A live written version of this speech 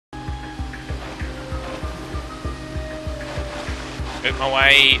Out my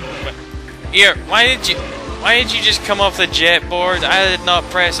way. Here, why did you just come off the jet board? I did not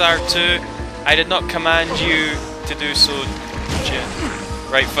press R2. I did not command you to do so. Jet.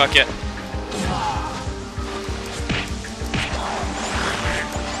 Right, fuck it.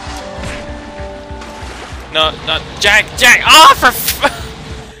 No, not Jack. Ah, for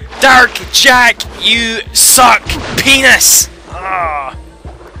Dark Jack, you suck, penis. Ah.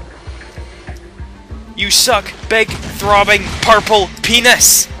 You suck, big, throbbing, purple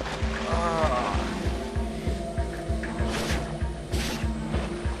penis!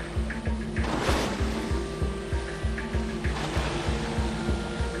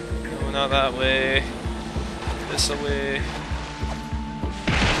 No, not that way. This way.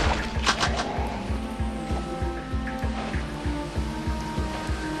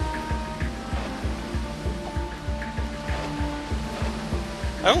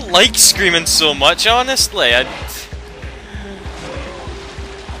 I don't like screaming so much, honestly.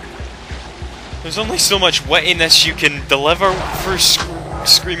 There's only so much wittiness you can deliver for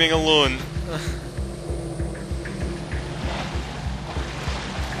screaming alone.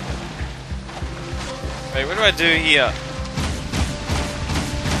 Right, what do I do here?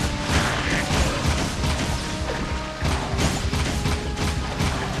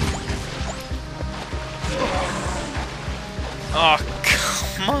 Oh,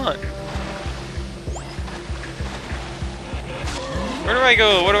 come on. Where do I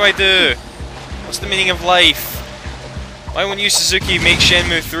go? What do I do? What's the meaning of life? Why won't you, Suzuki, make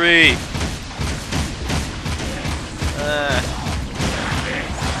Shenmue 3?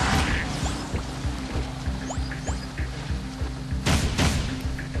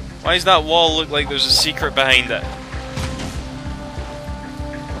 Why does that wall look like there's a secret behind it?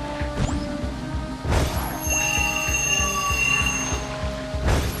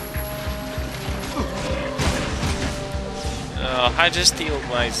 Oh, I just healed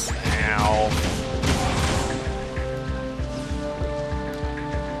myself.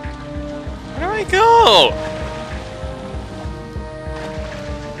 Where do I go?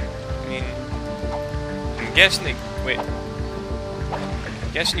 I mean, I'm guessing it. Wait.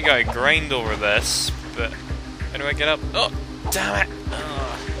 I'm guessing you gotta grind over this, but how do I get up? Oh, damn it!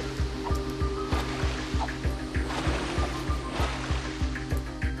 Oh.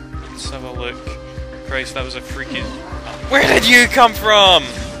 Let's have a look. Christ, that was a freaking. Where did you come from?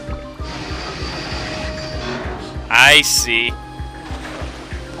 I see.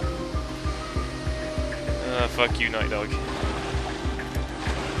 Fuck you, Night Dog.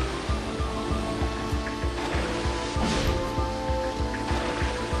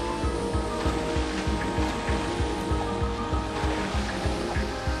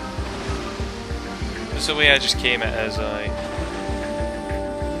 This is the way I just came at as I.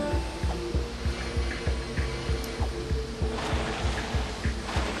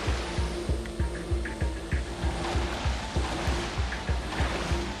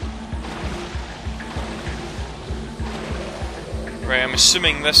 Right, I'm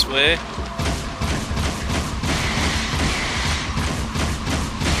assuming this way.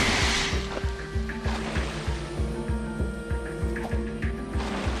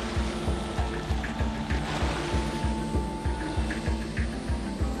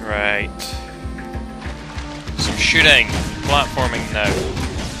 Right. Some shooting. Platforming now.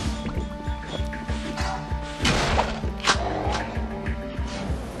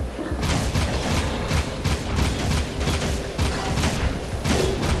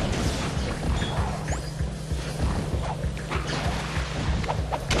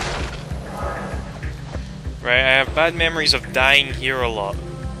 Right, I have bad memories of dying here a lot.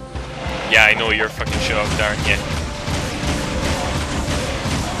 Yeah, I know you're fucking shocked, aren't you?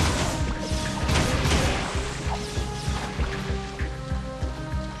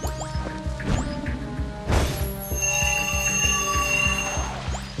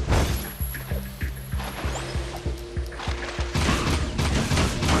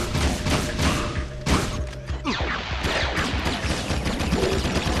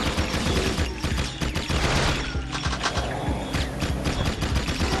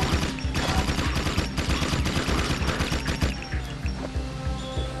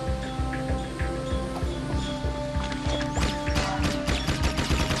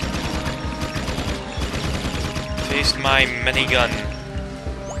 Taste my minigun.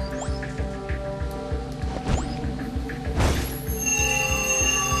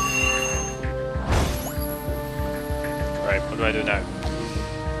 Right, what do I do now?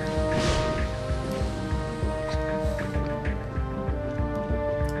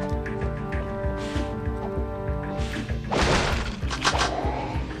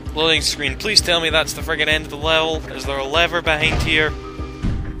 Loading screen. Please tell me that's the friggin' end of the level. Is there a lever behind here?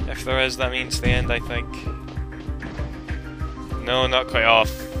 If there is, that means the end, I think. No, not quite off.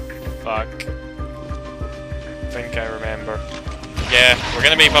 Fuck. I think I remember. Yeah, we're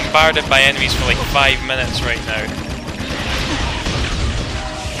gonna be bombarded by enemies for like 5 minutes right now.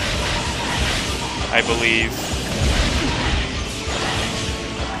 I believe.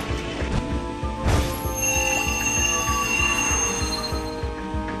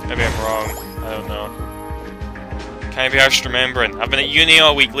 Maybe I'm wrong. I don't know. Can't be arsed remembering. I've been at uni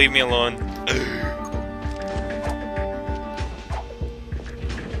all week, leave me alone.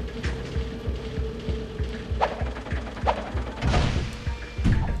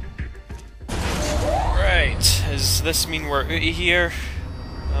 Right, does this mean we're out of here?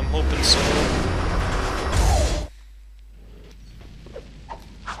 I'm hoping so.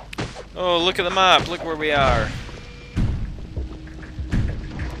 Oh, look at the map, look where we are.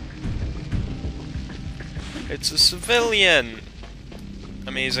 It's a civilian!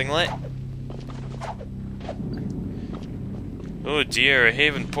 Amazingly. Oh dear,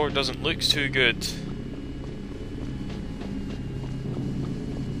 Havenport doesn't look too good.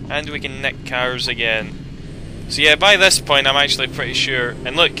 And we can nick cars again. So yeah, by this point I'm actually pretty sure...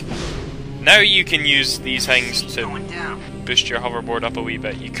 And look, now you can use these things to boost your hoverboard up a wee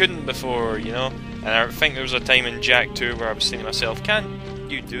bit. You couldn't before, you know? And I think there was a time in Jak 2 where I was saying to myself, can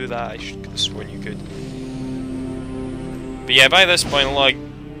you do that? I should have sworn you could. But yeah, by this point, like,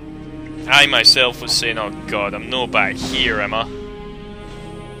 I myself was saying, oh god, I'm no back here, am I?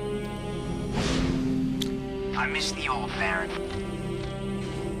 I miss the old Baron.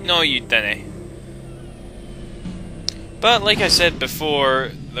 No, you didn't. But like I said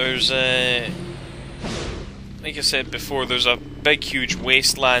before, there's a... Like I said before, there's a big, huge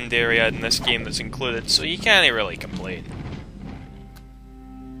wasteland area in this game that's included, so you can't really complain.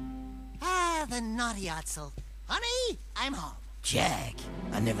 Ah, the naughty Otzel. Honey, I'm home. Jak,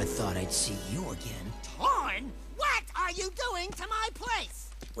 I never thought I'd see you again. Torn? What are you doing to my place?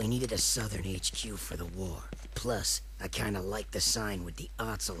 We needed a southern HQ for the war. Plus, I kinda like the sign with the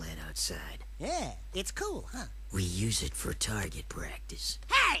Otzel head outside. Yeah, it's cool, huh? We use it for target practice.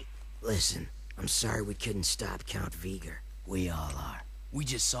 Hey! Listen, I'm sorry we couldn't stop Count Veigar. We all are. We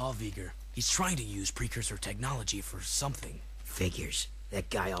just saw Veigar. He's trying to use precursor technology for something. Figures. That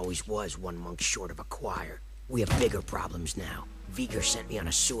guy always was one monk short of a choir. We have bigger problems now. Veigar sent me on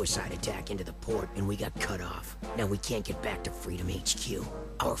a suicide attack into the port, and we got cut off. Now we can't get back to Freedom HQ.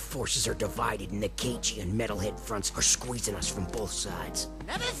 Our forces are divided, and the KG and Metalhead fronts are squeezing us from both sides.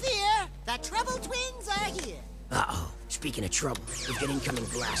 Never fear, the Trouble Twins are here. Uh-oh. Speaking of trouble, we've got incoming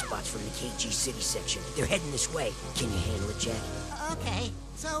blast bots from the KG City section. They're heading this way. Can you handle it, Jak? Okay,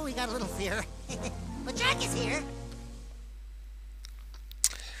 so we got a little fear. But Jak is here.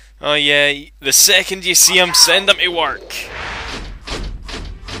 Oh yeah, the second you see him, send him to work.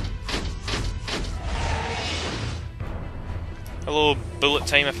 Hello, bullet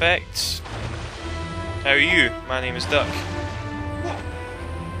time effects. How are you? My name is Duck.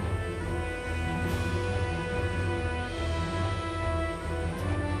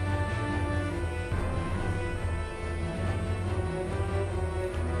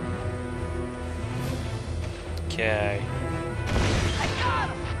 Okay.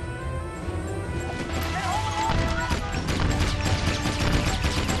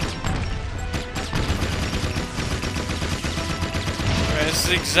 This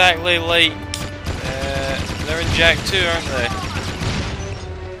is exactly like they're in Jak 2, aren't they?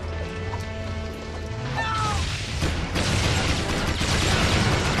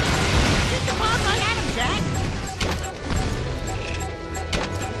 Come on, right at him, Jak.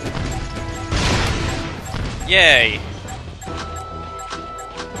 Yay!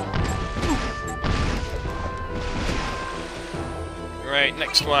 Right,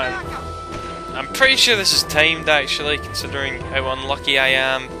 next one. I'm pretty sure this is timed actually, considering how unlucky I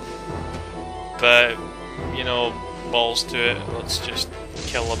am. But, you know, balls to it, let's just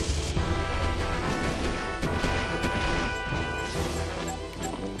kill him.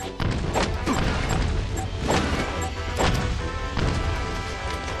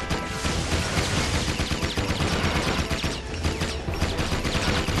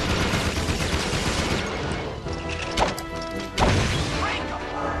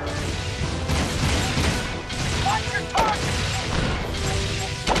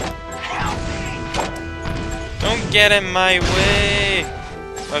 Don't get in my way!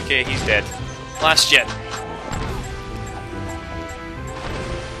 Okay, he's dead. Last jet.